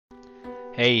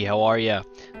Hey, how are ya?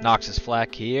 Noxis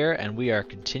Flak here, and we are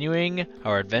continuing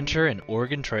our adventure in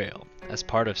Oregon Trail as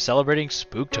part of celebrating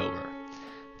Spooktober.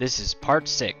 This is part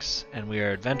 6, and we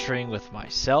are adventuring with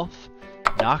myself,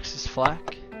 Noxis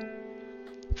Flak,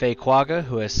 FeQuagga,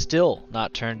 who has still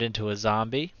not turned into a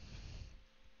zombie,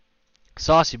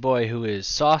 Saucyboi, who is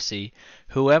saucy,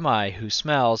 Who Am I, who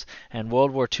smells, and World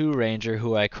War II Ranger,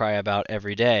 who I cry about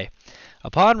every day.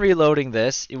 Upon reloading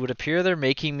this, it would appear they're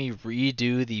making me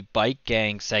redo the bike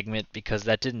gang segment because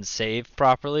that didn't save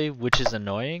properly, which is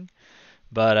annoying,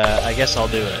 but I guess I'll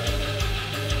do it.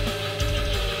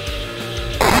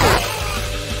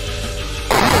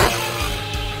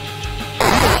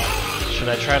 Should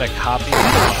I try to copy the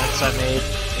comments I made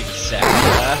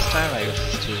exactly last time? I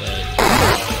guess it's too late.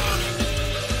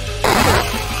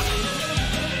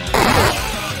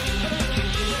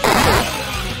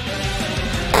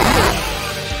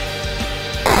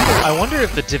 I wonder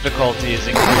if the difficulty is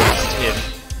increased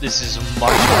if this is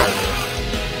much harder.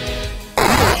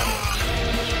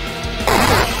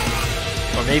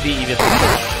 Or maybe even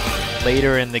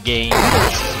later in the game,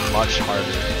 this is much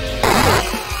harder.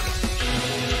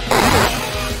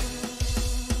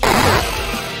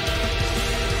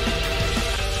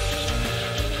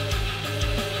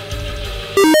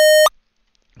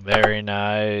 Very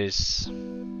nice.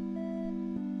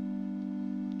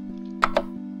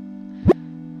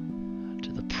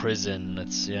 Prison.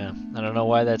 I don't know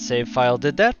why that save file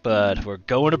did that, but we're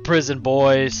going to prison,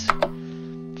 boys.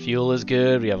 Fuel is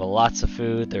good. We have lots of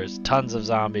food. There's tons of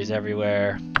zombies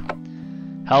everywhere.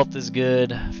 Health is good.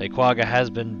 FeQuagga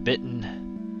has been bitten.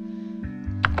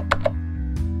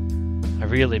 I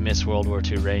really miss World War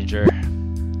II Ranger.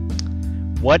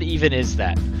 What even is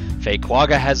that?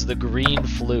 FeQuagga has the green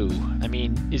flu. I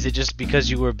mean, is it just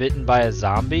because you were bitten by a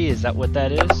zombie? Is that what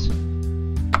that is?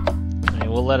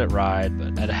 We'll let it ride,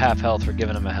 but at half health we're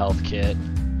giving him a health kit.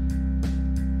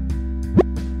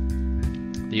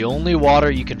 The only water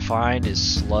you can find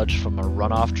is sludge from a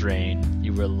runoff drain.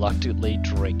 You reluctantly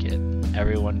drink it.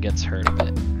 Everyone gets hurt a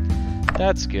bit.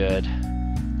 That's good.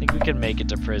 I think we can make it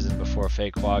to prison before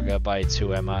FeQuagga bites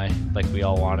Who Am I, like we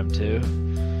all want him to.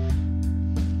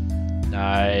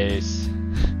 Nice.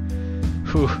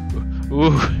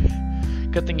 Ooh.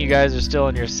 Good thing you guys are still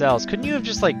in your cells. Couldn't you have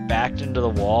just like backed into the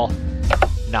wall?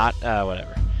 Not,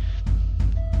 whatever.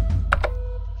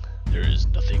 There is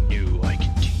nothing new I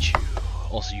can teach you.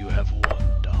 Also, you have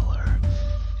 $1.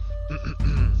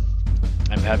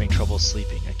 I'm having trouble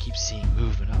sleeping. I keep seeing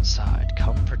movement outside.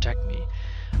 Come protect me.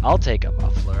 I'll take a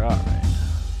muffler, alright.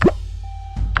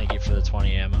 Thank you for the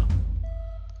 20 ammo.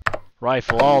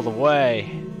 Rifle all the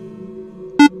way.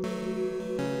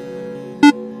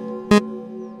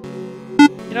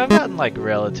 You know, I've gotten like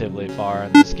relatively far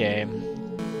in this game.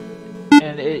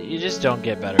 And you just don't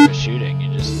get better at shooting.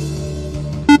 You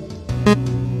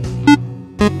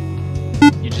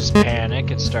just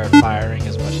panic and start firing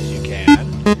as much as you can.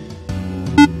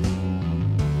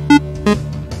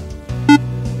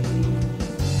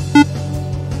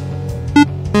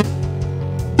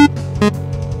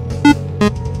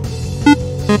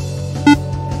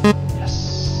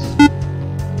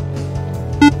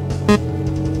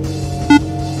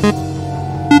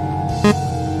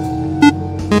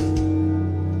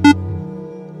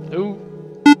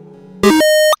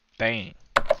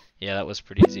 Was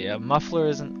pretty easy. A muffler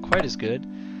isn't quite as good.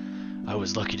 I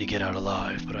was lucky to get out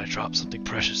alive, but I dropped something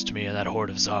precious to me in that horde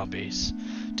of zombies.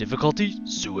 Difficulty?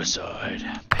 Suicide.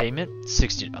 Payment?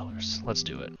 $60. Let's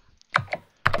do it.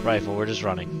 Rifle, we're just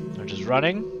running. We're just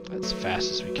running as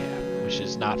fast as we can, which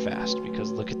is not fast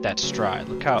because look at that stride.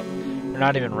 Look how we're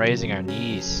not even raising our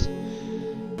knees.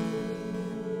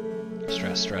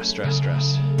 Stress.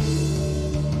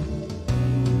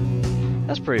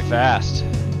 That's pretty fast.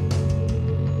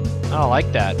 I don't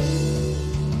like that.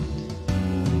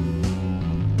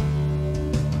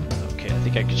 Okay, I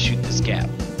think I can shoot this gap.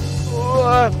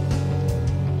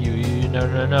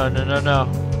 No.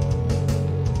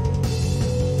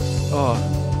 Oh.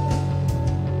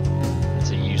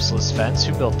 That's a useless fence.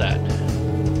 Who built that?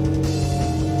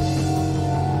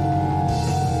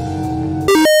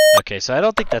 Okay, so I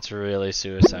don't think that's really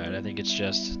suicide. I think it's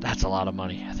just, that's a lot of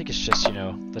money. I think it's just, you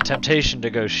know, the temptation to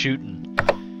go shooting.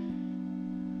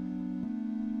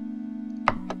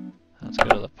 Let's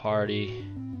go to the party.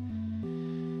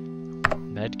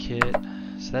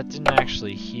 Medkit. So that didn't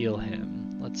actually heal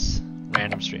him. Let's...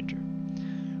 Random stranger.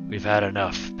 We've had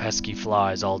enough. Pesky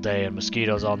flies all day and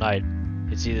mosquitoes all night.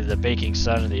 It's either the baking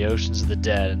sun or the oceans of the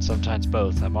dead, and sometimes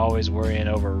both. I'm always worrying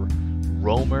over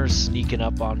roamers sneaking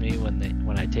up on me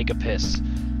when I take a piss.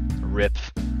 Rip.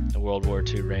 The World War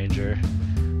II Ranger.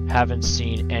 Haven't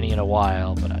seen any in a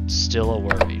while, but it's still a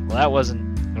worry. Well, that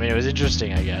wasn't... I mean, it was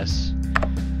interesting, I guess.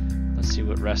 Let's see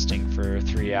what resting for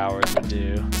 3 hours would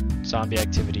do. Zombie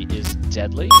activity is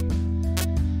deadly.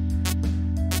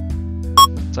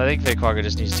 So I think FeQuagga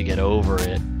just needs to get over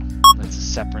it. That's a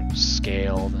separate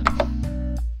scale than...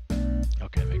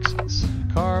 Okay, makes sense.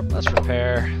 Carb, let's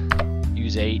repair.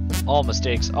 Use 8. All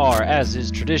mistakes are, as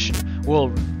is tradition,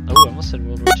 Oh, I almost said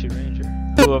World War II Ranger.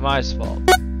 Who am I's fault?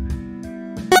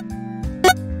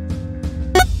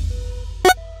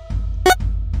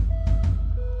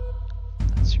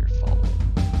 That's your fault.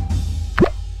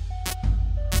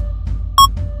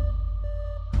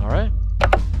 Alright.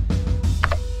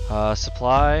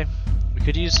 Supply. We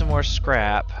could use some more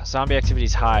scrap. Zombie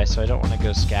activity's high, so I don't want to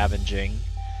go scavenging.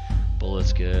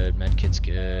 Bullet's good. Medkit's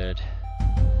good.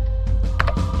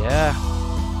 Yeah.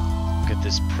 Look at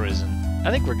this prison.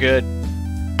 I think we're good.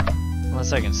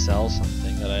 Unless I can sell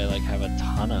something that I like have a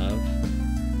ton of.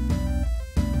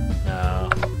 No.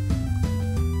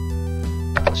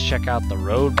 Let's check out the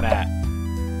road map.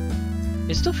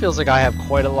 It still feels like I have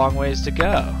quite a long ways to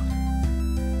go.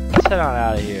 Let's head on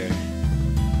out of here.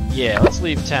 Yeah, let's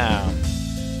leave town.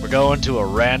 We're going to a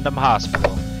random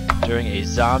hospital during a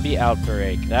zombie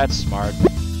outbreak. That's smart.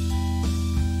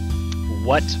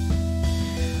 What?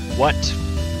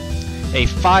 A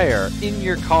fire in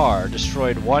your car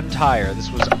destroyed one tire. This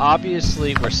was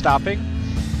obviously... We're stopping.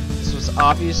 This was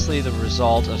obviously the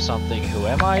result of something Who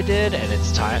Am I did, and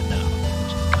it's time... No.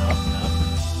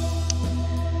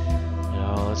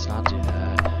 No, let's not do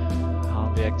that.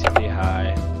 Zombie activity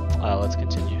high. Let's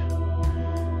continue.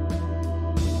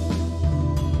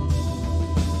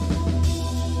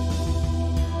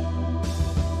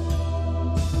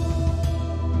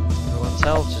 Everyone's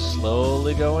health just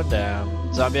slowly going down.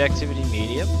 Zombie activity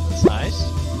medium, that's nice.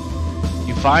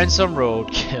 You find some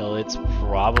roadkill, it's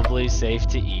probably safe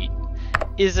to eat.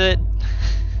 Is it?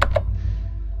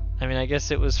 I mean, I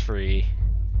guess it was free.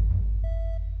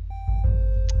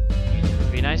 It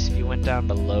would be nice if you went down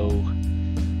to low.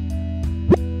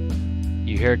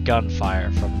 You hear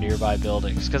gunfire from nearby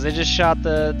buildings, because they just shot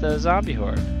the zombie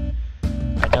horde.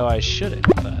 I know I shouldn't,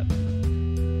 but...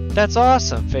 That's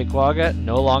awesome! FeQuagga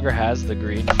no longer has the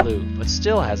green flu, but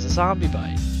still has a zombie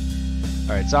bite.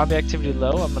 Alright, zombie activity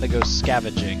low, I'm gonna go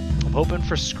scavenging. I'm hoping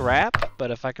for scrap,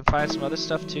 but if I can find some other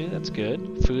stuff too, that's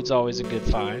good. Food's always a good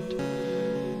find.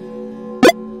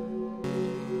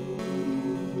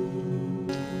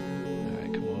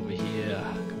 Alright, come over here.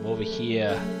 Come over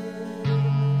here.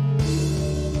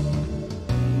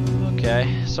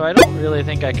 Okay, so I don't really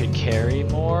think I could carry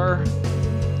more.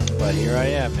 But here I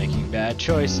am, making bad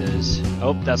choices.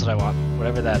 Oh, that's what I want.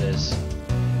 Whatever that is.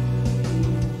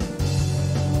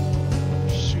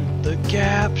 Shoot the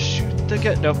gap, shoot the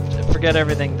gap. Nope, forget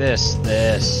everything. This. And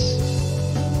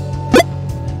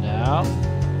now.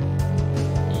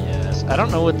 Yes, I don't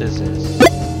know what this is.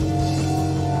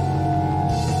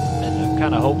 And I'm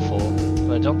kind of hopeful,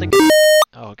 but I don't think...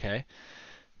 Oh, okay.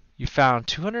 You found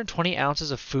 220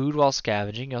 ounces of food while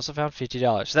scavenging. You also found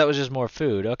 $50. So that was just more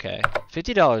food. Okay.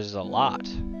 $50 is a lot.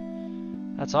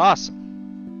 That's awesome.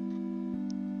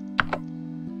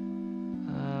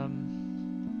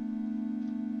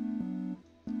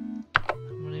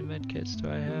 How many medkits do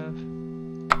I have?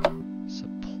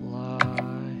 Supply...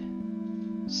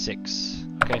 6.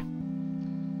 Okay.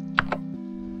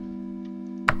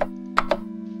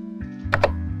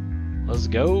 Let's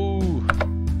go!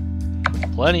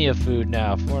 Plenty of food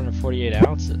now, 448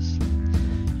 ounces.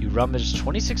 You rummaged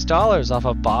 $26 off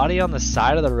a body on the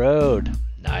side of the road.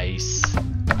 Nice.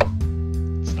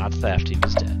 It's not theft, he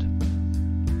was dead.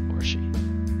 Or she.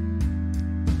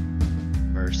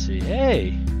 Mercy.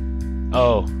 Hey!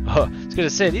 Oh, I was gonna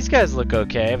say, these guys look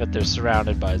okay, but they're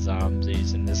surrounded by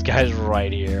zombies, and this guy's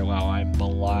right here. Wow, I'm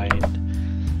blind.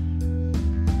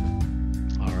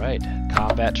 Alright,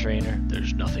 combat trainer.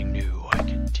 There's nothing new I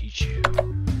can teach you.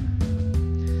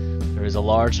 There is a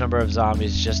large number of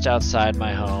zombies just outside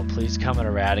my home. Please come and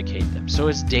eradicate them. So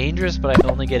it's dangerous, but I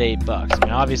only get $8. I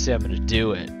mean, obviously I'm going to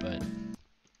do it, but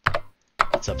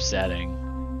it's upsetting.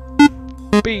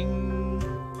 Bing!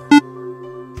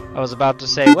 I was about to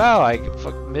say, wow, I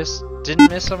didn't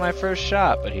miss on my first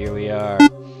shot, but here we are.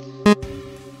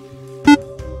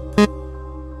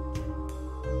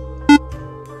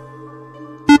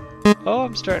 Oh,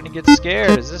 I'm starting to get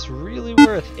scared. Is this really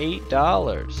worth $8?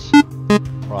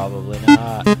 Probably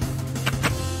not.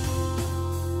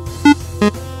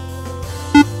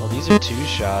 Well, these are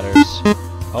 2-shotters.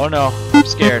 Oh no, I'm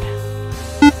scared.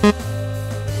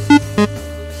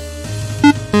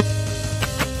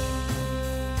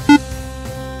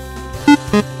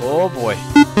 Oh boy.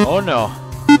 Oh no.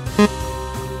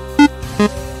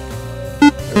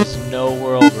 no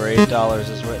world where $8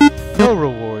 is worth. No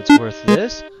reward's worth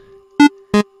this.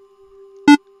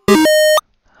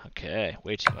 Okay,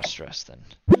 way too much stress then.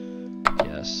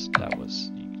 Yes, that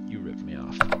was... You ripped me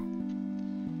off.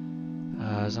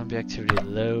 Zombie activity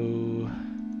low.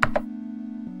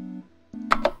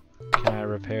 Can I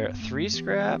repair 3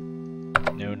 scrap?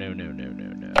 No.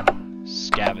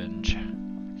 Scavenge.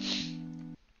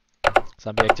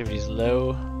 Zombie activity is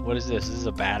low. What is this? This is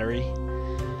a battery?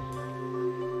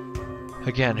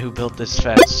 Again, who built this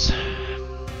fence?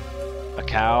 A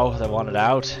cow that wanted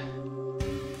out?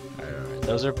 Alright,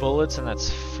 those are bullets and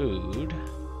that's food.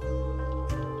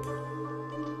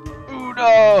 Ooh,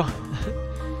 no!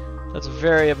 That's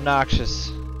very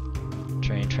obnoxious.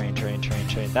 Train.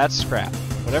 That's scrap.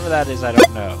 Whatever that is, I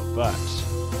don't know, but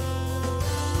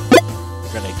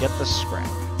we're gonna get the scrap.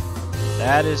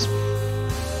 That is,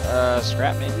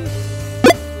 scrap maybe?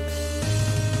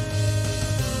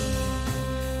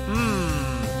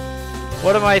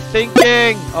 What am I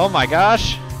thinking? Oh my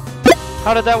gosh.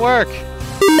 How did that work?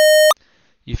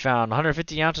 You found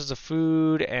 150 ounces of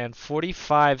food and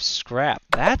 45 scrap.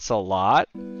 That's a lot.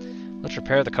 Let's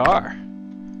repair the car.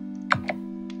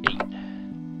 8.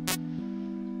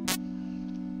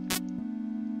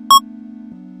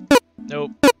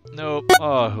 Nope.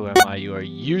 Oh, who am I? You are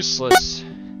useless.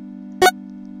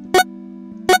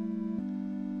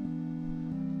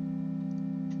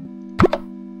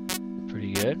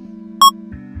 Pretty good.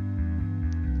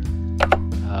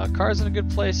 Car's in a good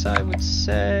place, I would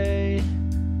say.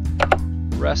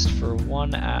 Rest for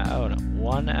 1 hour. Oh no,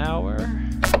 1 hour.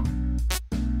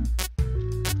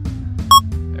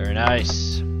 Very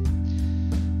nice.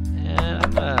 And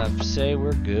I'm gonna say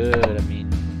we're good. I mean,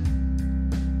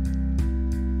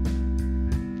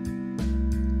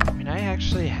 I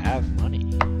actually have money.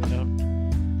 I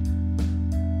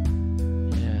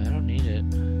don't need it.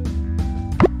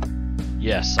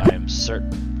 Yes, I am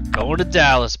certain. We're going to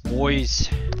Dallas, boys.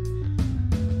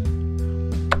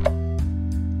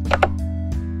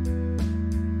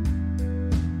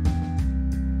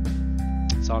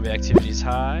 Zombie activity's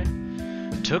high.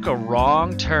 Took a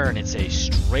wrong turn. It's a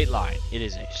straight line. It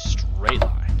is a straight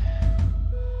line.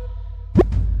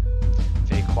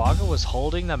 FeQuagga was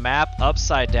holding the map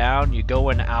upside down. You go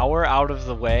an hour out of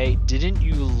the way. Didn't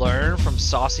you learn from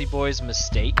Saucyboi's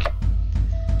mistake?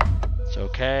 It's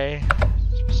okay.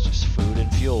 It's just food and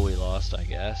fuel we lost, I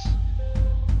guess.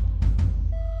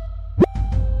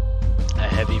 A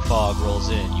heavy fog rolls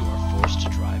in. You are forced to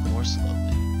drive more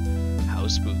slowly. How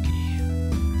spooky.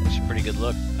 It's actually a pretty good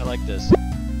look. I like this.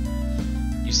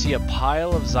 You see a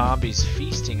pile of zombies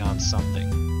feasting on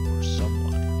something or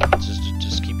someone.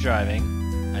 Just keep driving.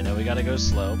 I know we gotta go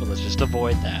slow, but let's just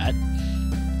avoid that.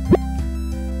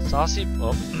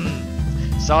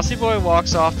 Saucyboi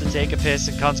walks off to take a piss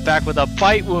and comes back with a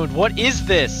bite wound. What is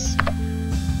this?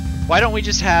 Why don't we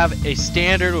just have a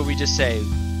standard where we just say,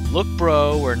 look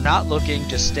bro, we're not looking,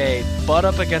 just stay butt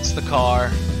up against the car.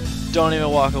 Don't even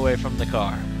walk away from the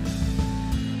car.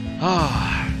 Ah.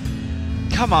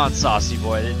 Come on,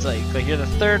 Saucyboi. It's like you're the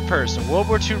third person. World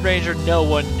War II Ranger, no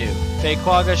one knew.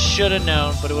 FeQuagga should have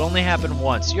known, but it only happened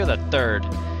once. You're the third.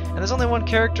 And there's only one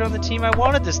character on the team I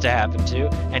wanted this to happen to,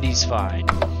 and he's fine.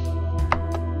 Oh,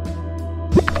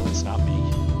 it's not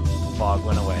me. Fog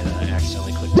went away, then I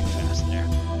accidentally clicked too fast there.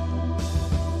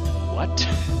 What?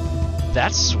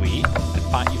 That's sweet.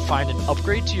 You find an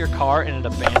upgrade to your car in an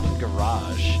abandoned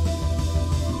garage.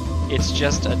 It's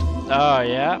just a... Oh,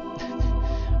 yeah?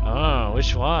 Oh,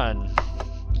 which one?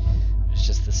 It's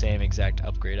just the same exact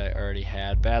upgrade I already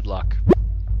had. Bad luck.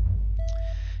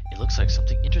 It looks like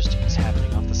something interesting is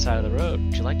happening off the side of the road.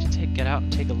 Would you like to get out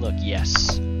and take a look?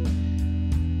 Yes.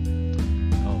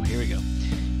 Oh, here we go.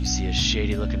 You see a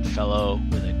shady-looking fellow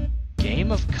with a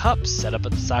game of cups set up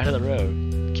at the side of the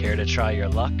road. Care to try your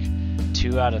luck?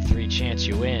 2 out of 3 chance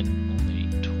you win. Only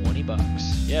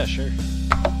 $20. Yeah, sure.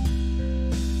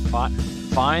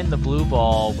 Find the blue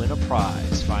ball, win a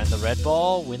prize. Find the red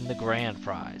ball, win the grand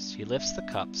prize. He lifts the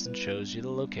cups and shows you the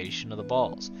location of the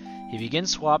balls. He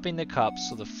begins swapping the cups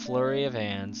with a flurry of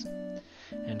hands,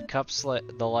 and cups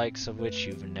the likes of which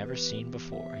you've never seen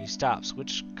before. He stops.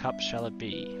 Which cup shall it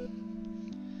be?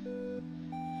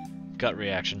 Gut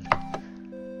reaction.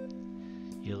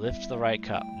 You lift the right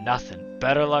cup. Nothing.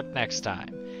 Better luck next time.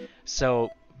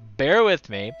 So, bear with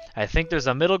me. I think there's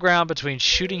a middle ground between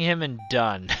shooting him and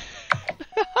done.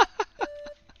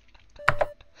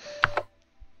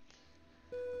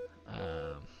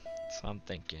 So I'm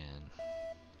thinking...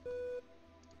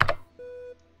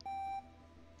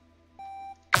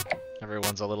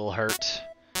 Everyone's a little hurt.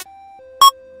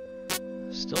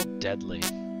 Still deadly.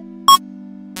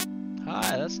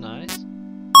 Hi, that's nice.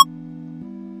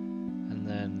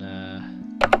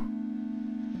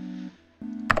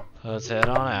 Let's head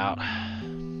on out.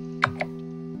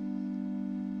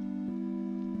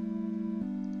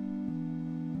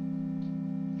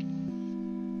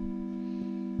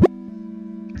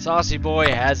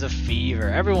 Saucyboi has a fever.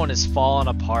 Everyone is falling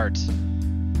apart.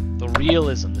 The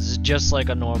realism. This is just like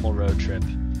a normal road trip.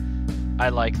 I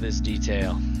like this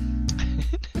detail.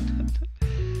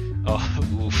 Oh,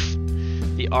 oof.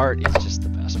 The art is just the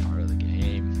best part of the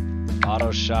game.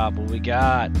 Auto shop, what we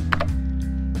got?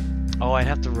 Oh, I'd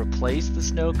have to replace the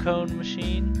snow cone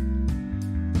machine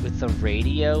with the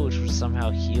radio, which would somehow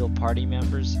heal party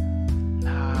members.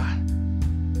 Nah.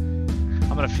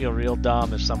 I'm gonna feel real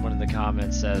dumb if someone in the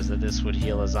comments says that this would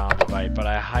heal a zombie bite, but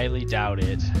I highly doubt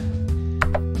it.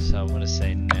 So I'm gonna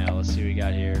say no. Let's see what we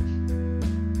got here.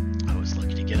 I was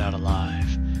lucky to get out alive,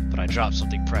 but I dropped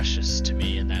something precious to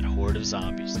me in that horde of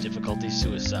zombies. Difficulty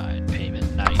suicide.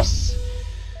 Payment nice.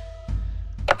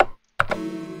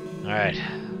 Alright.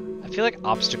 I feel like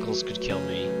obstacles could kill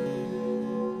me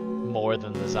more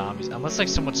than the zombies. Unless like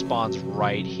someone spawns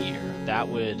right here.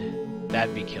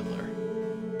 That'd be killer.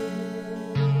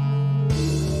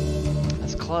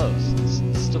 That's close. It's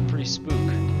still pretty spook.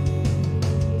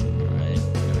 Alright,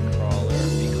 got a crawler.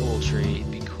 Be cool, tree.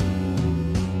 Be cool.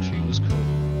 Tree was cool.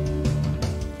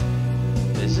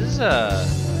 This is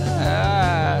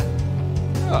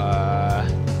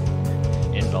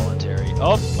involuntary.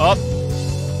 Up.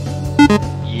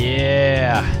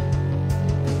 Yeah.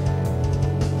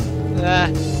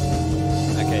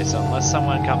 Okay, so unless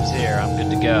someone comes here, I'm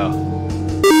good to go.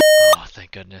 Oh,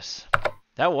 thank goodness.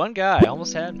 That one guy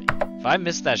almost had me. If I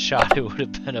missed that shot, it would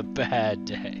have been a bad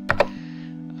day.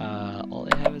 All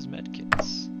they have is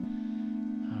medkits.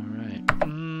 Alright.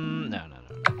 No.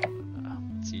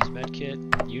 Let's use medkit.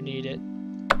 You need it.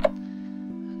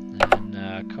 And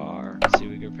then, car. Let's see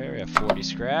what we can repair. We have 40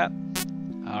 scrap.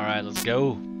 Alright, let's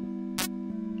go.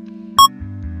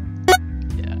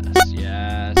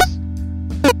 Yes.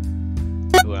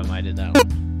 Who am I did that one?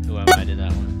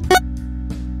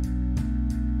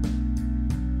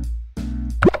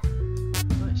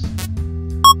 Nice.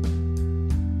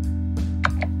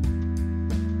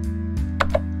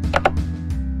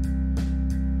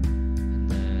 And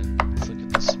then let's look at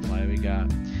the supply we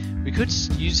got. We could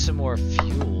use some more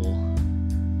fuel.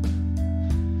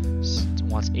 It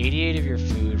wants 88 of your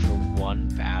food for one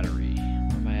battery.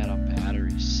 Where am I at on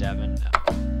batteries? 7? No.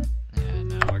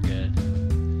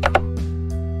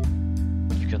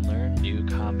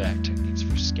 Combat techniques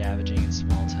for scavenging in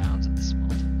small towns at the small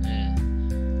town.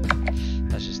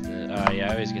 That's just it. Oh yeah,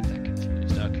 I always get that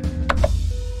confused. Okay.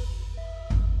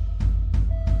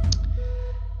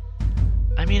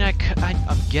 I mean,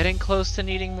 I'm getting close to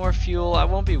needing more fuel. I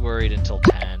won't be worried until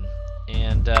 10.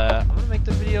 And I'm gonna make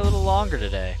the video a little longer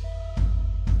today.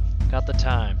 Got the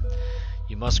time.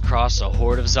 You must cross a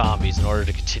horde of zombies in order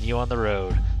to continue on the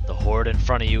road. The horde in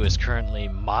front of you is currently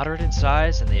moderate in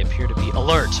size and they appear to be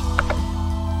alert.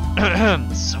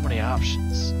 So many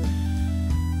options.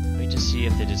 Wait to see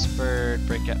if they disperse,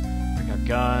 break out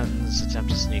guns, attempt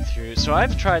to sneak through. So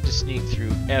I've tried to sneak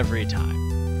through every time.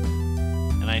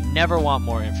 And I never want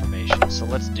more information, so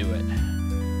let's do it.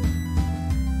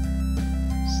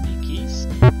 Sneaky.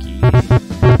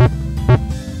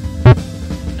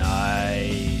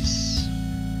 Nice.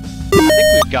 I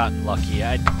think we've gotten lucky.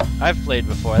 I've played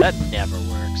before, that never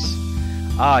works.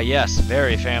 Ah yes,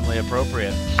 very family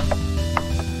appropriate.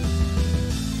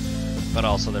 But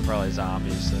also, they're probably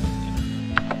zombies, so, you know.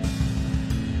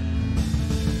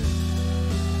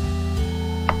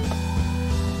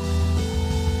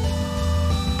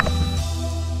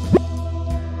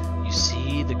 You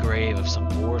see the grave of some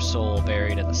poor soul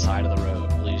buried at the side of the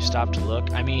road. Will you stop to look?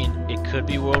 I mean, it could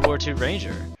be World War II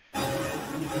Ranger.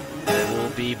 There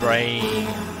will be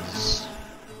brains.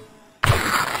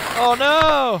 Oh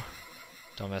no!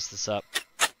 Don't mess this up.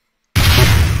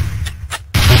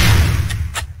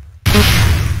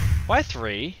 Why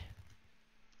 3?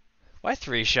 Why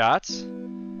 3 shots?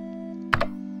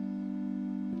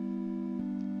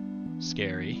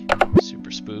 Scary.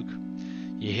 Super spook.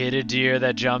 You hit a deer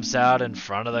that jumps out in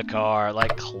front of the car.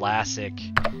 Like classic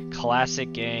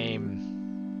game.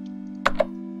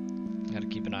 Gotta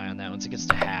keep an eye on that. Once it gets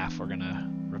to half, we're gonna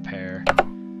repair.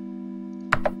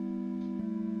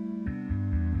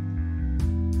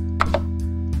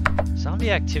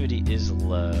 Zombie activity is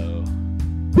low.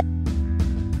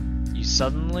 You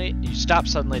stop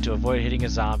suddenly to avoid hitting a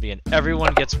zombie and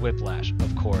everyone gets whiplash.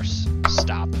 Of course.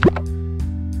 Stop.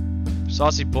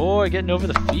 Saucyboi getting over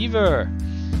the fever.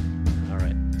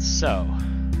 Alright, so.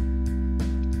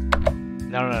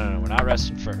 No, we're not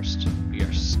resting first. We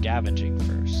are scavenging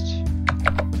first.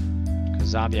 Because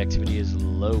zombie activity is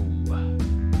low.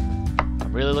 Our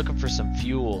I'm really looking for some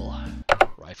fuel.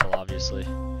 Rifle, obviously.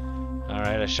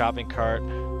 Alright, a shopping cart.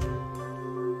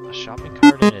 A shopping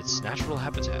cart in its natural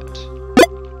habitat.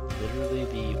 Literally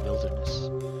the wilderness.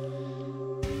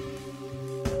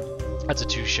 That's a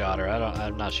two-shotter.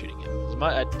 I'm not shooting him.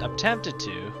 I'm tempted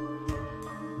to.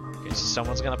 Okay, so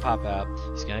someone's gonna pop out.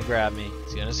 He's gonna grab me.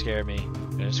 He's gonna scare me.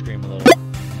 I'm gonna scream a little.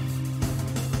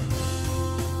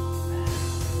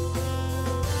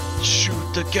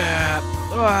 Shoot the gap!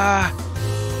 Ah!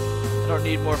 I don't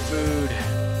need more food.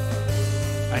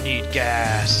 I need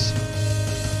gas.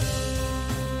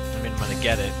 I mean, I'm gonna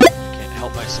get it. I can't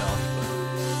help myself.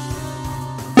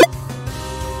 But...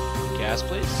 Gas,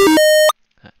 please.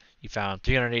 You found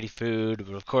 380 food,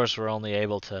 but of course we're only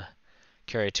able to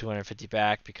carry 250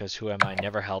 back because who am I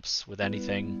never helps with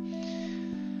anything.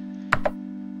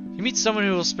 You meet someone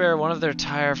who will spare one of their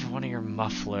tire for one of your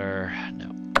muffler. No.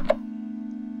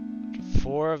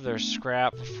 4 of their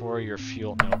scrap for your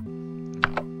fuel.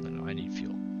 No, I need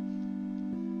fuel.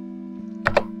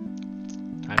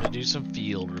 Time to do some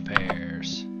field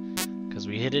repairs. Because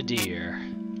we hit a deer.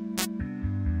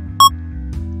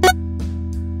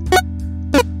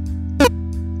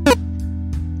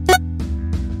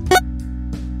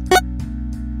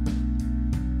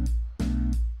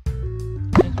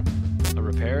 A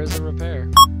repair is a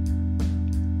repair.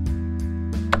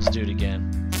 Let's do it again.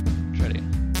 Try to.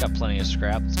 Got plenty of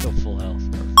scrap. Let's go full health.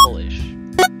 Or full-ish.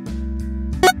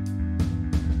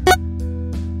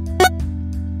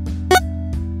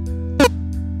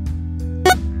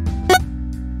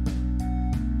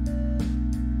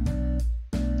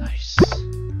 Nice.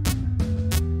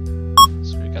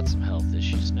 So we got some health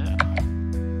issues now.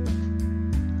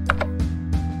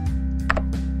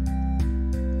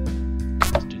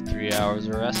 Let's do 3 hours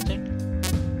of resting.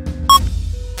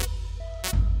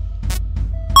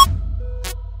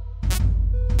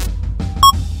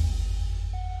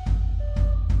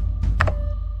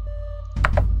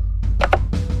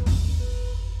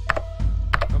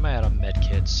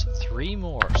 Medkits, 3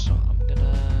 more, so I'm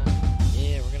gonna,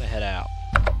 we're gonna head out.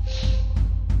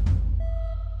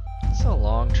 It's a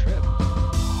long trip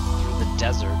through the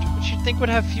desert, which you'd think would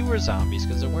have fewer zombies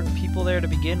because there weren't people there to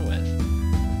begin with.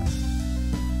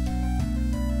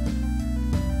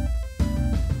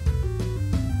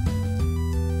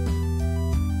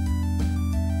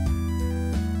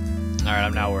 Alright,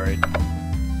 I'm not worried.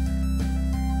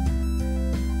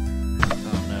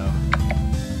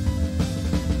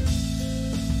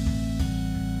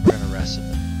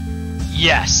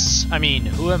 Yes! I mean,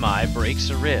 who am I? Breaks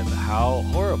a rib. How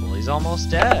horrible. He's almost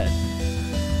dead.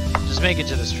 Just make it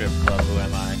to the strip club. Who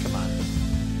am I? Come on.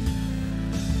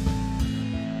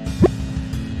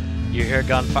 You hear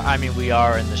gunfire? I mean, we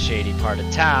are in the shady part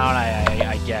of town.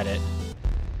 I get it.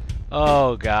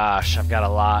 Oh gosh, I've got a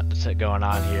lot going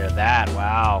on here.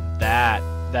 Wow.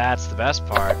 That's the best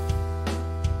part.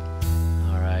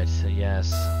 Alright, so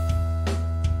yes.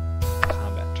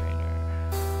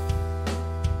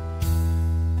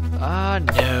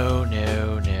 No.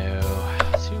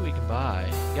 Let's see what we can buy.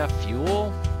 You got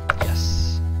fuel?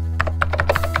 Yes.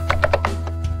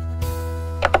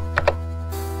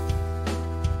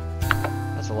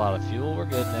 That's a lot of fuel. We're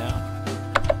good now.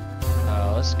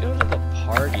 Let's go to the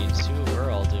party and see what we're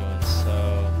all doing.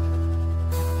 So,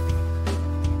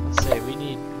 let's say we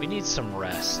need some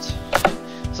rest.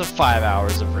 So 5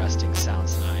 hours of resting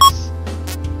sounds nice.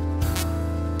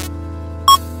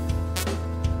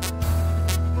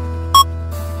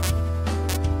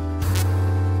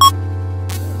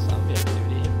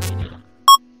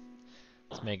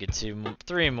 Make it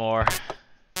 3 more.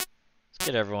 Let's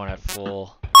get everyone at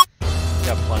full.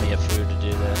 Got plenty of food to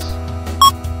do this.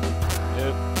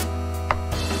 Yep.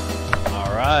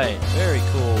 Alright, very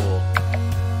cool.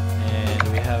 And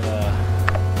we have a...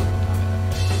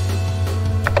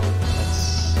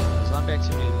 That's zombie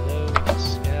activity low, we can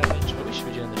scavenge, but we should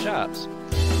be doing the jobs.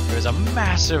 There's a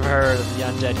massive herd of the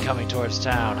undead coming towards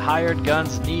town. Hired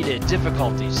guns needed.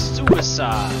 Difficulty,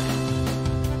 suicide.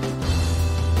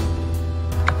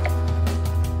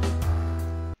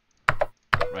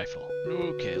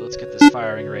 Okay, let's get this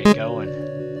firing rate going.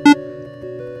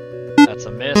 That's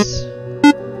a miss.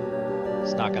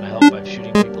 It's not gonna help by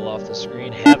shooting people off the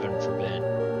screen. Heaven forbid.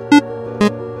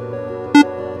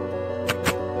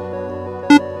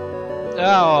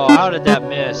 Oh, how did that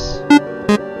miss?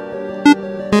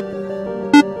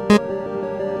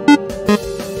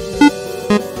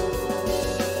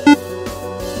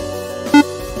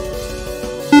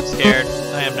 Scared.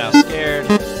 I am now scared.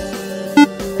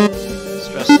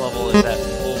 Stress level is at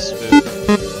full spook.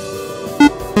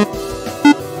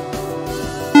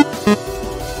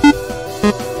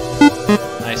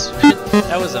 Nice.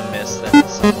 That was a miss that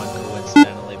someone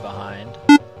coincidentally behind.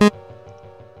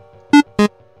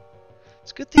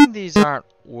 It's a good thing these aren't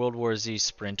World War Z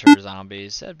sprinter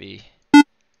zombies. That'd be...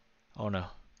 Oh no.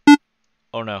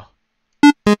 Oh no.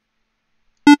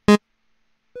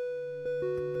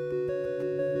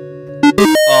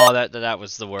 Oh, that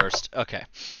was the worst. Okay.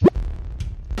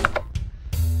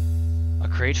 A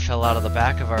crate fell out of the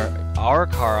back of our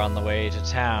car on the way to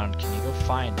town. Can you go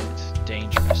find it?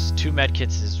 Dangerous. 2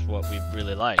 medkits is what we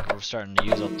really like. We're starting to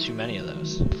use too many of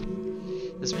those.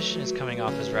 This mission is coming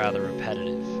off as rather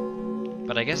repetitive.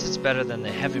 But I guess it's better than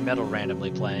the heavy metal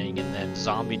randomly playing and then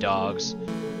zombie dogs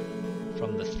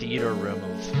from the theater room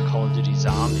of Call of Duty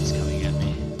Zombies coming at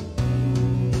me.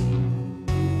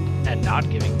 And not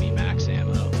giving me max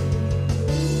ammo.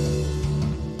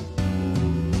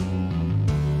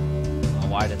 I'll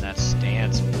widen that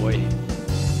stance, boy.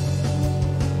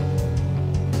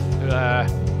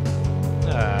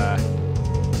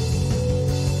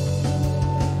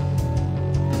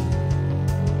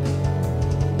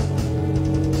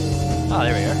 Oh,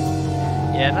 there we are.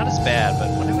 Yeah, not as bad, but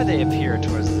whenever they appear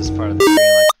towards this part of the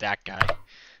screen, like that guy,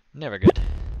 never good.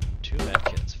 2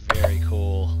 medkits, very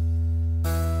cool.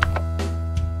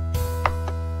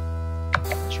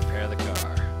 Let's repair the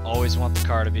car. Always want the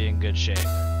car to be in good shape.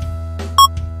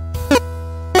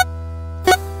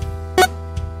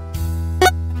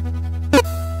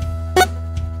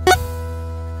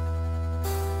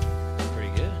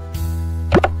 Pretty good.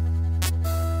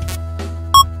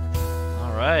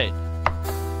 Alright.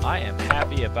 I am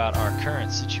happy about our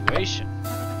current situation.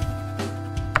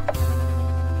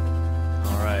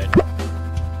 Alright.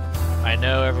 I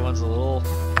know everyone's a little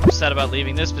upset about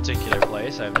leaving this particular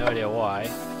place. I have no idea why.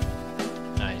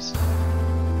 Nice.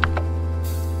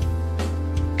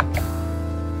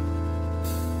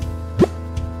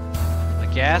 The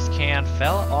gas can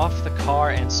fell off the car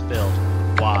and spilled.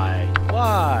 Why?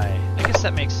 Why? I guess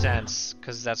that makes sense,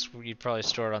 because that's where you'd probably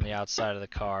store it on the outside of the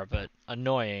car, but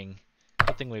annoying.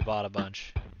 Good thing we bought a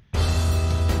bunch. You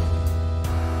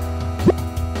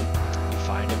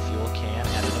find a fuel can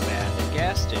at an abandoned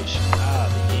gas station. Ah,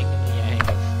 the yin and the yang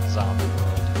of zombie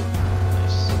world.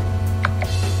 Nice.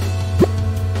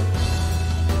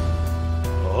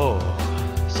 Oh,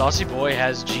 Saucyboi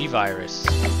has G-Virus.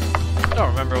 I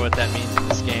don't remember what that means in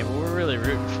this game, but we're really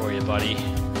rooting for you, buddy.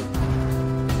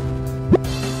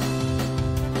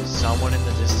 Someone in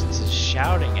the distance is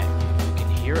shouting at you.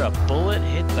 Hear a bullet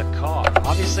hit the car.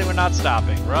 Obviously we're not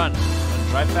stopping. Run.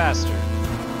 Drive faster.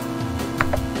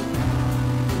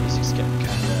 Music's getting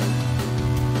kinda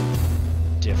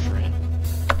different.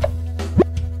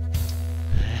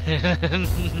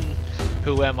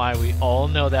 Who am I? We all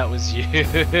know that was you.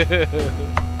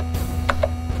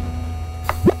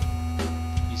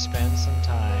 You spend some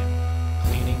time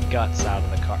cleaning guts out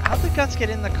of the car. How'd the guts get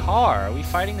in the car? Are we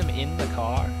fighting them in the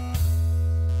car?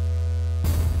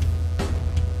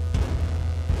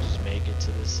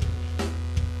 To the city.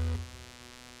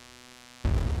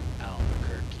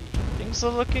 Albuquerque. Things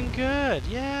are looking good.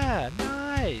 Yeah,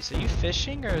 nice. Are you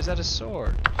fishing or is that a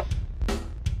sword?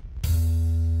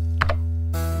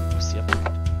 What's the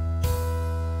upgrade?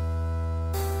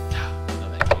 No,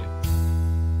 thank you.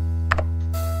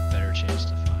 Better chance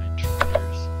to find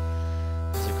traders.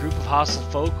 There's a group of hostile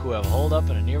folk who have holed up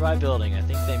in a nearby building. I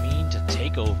think they mean to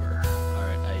take over.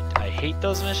 Alright, I hate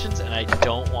those missions and I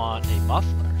don't want a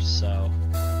muffler. So,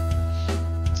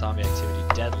 zombie activity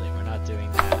deadly. We're not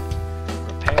doing that.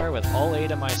 Repair with all 8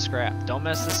 of my scrap. Don't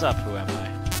mess this up, who am I?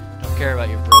 Don't care about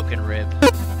your broken rib.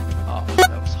 Oh,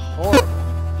 that was horrible.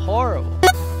 Horrible.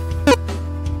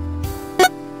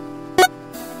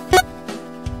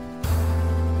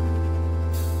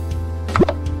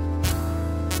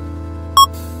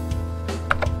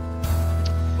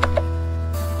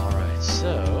 Alright,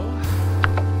 so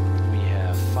we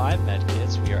have 5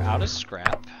 medkits. We are out of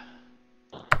scrap.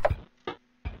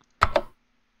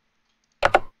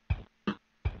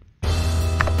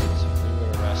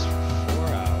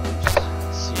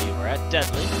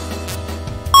 Deadly.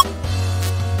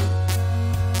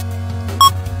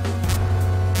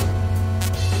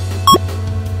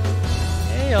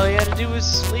 Hey, all you had to do was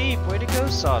sleep. Way to go,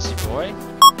 Saucyboi.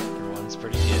 Everyone's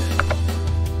pretty good.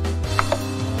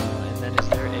 And then is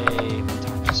there a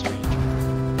talk to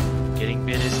stranger? Getting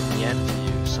bit isn't the end for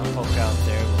you. Some folk out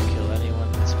there will kill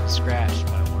anyone that's been scratched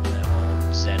by one of them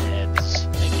old Zed heads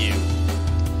like you.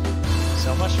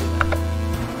 So much for that.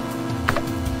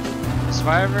 The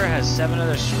survivor has 7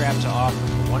 other scrap to offer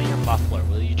for 1 of your muffler.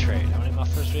 Will you trade? How many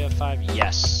mufflers do we have? 5?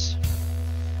 Yes.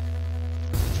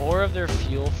 4 of their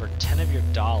fuel for 10 of your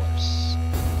dollars.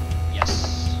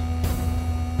 Yes.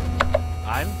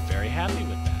 I'm very happy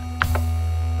with that.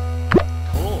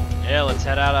 let's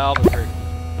head out of Albuquerque.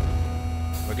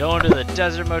 We're going to the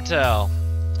Desert Motel.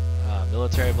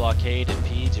 Military blockade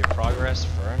impedes your progress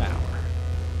for an hour.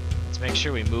 Let's make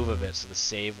sure we move a bit so the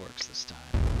save works this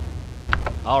time.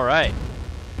 Alright,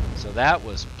 so that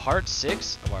was part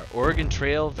 6 of our Oregon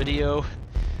Trail video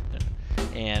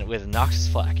and with Noxis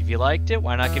Flak. If you liked it,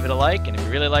 why not give it a like? And if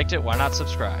you really liked it, why not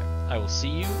subscribe? I will see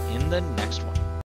you in the next one.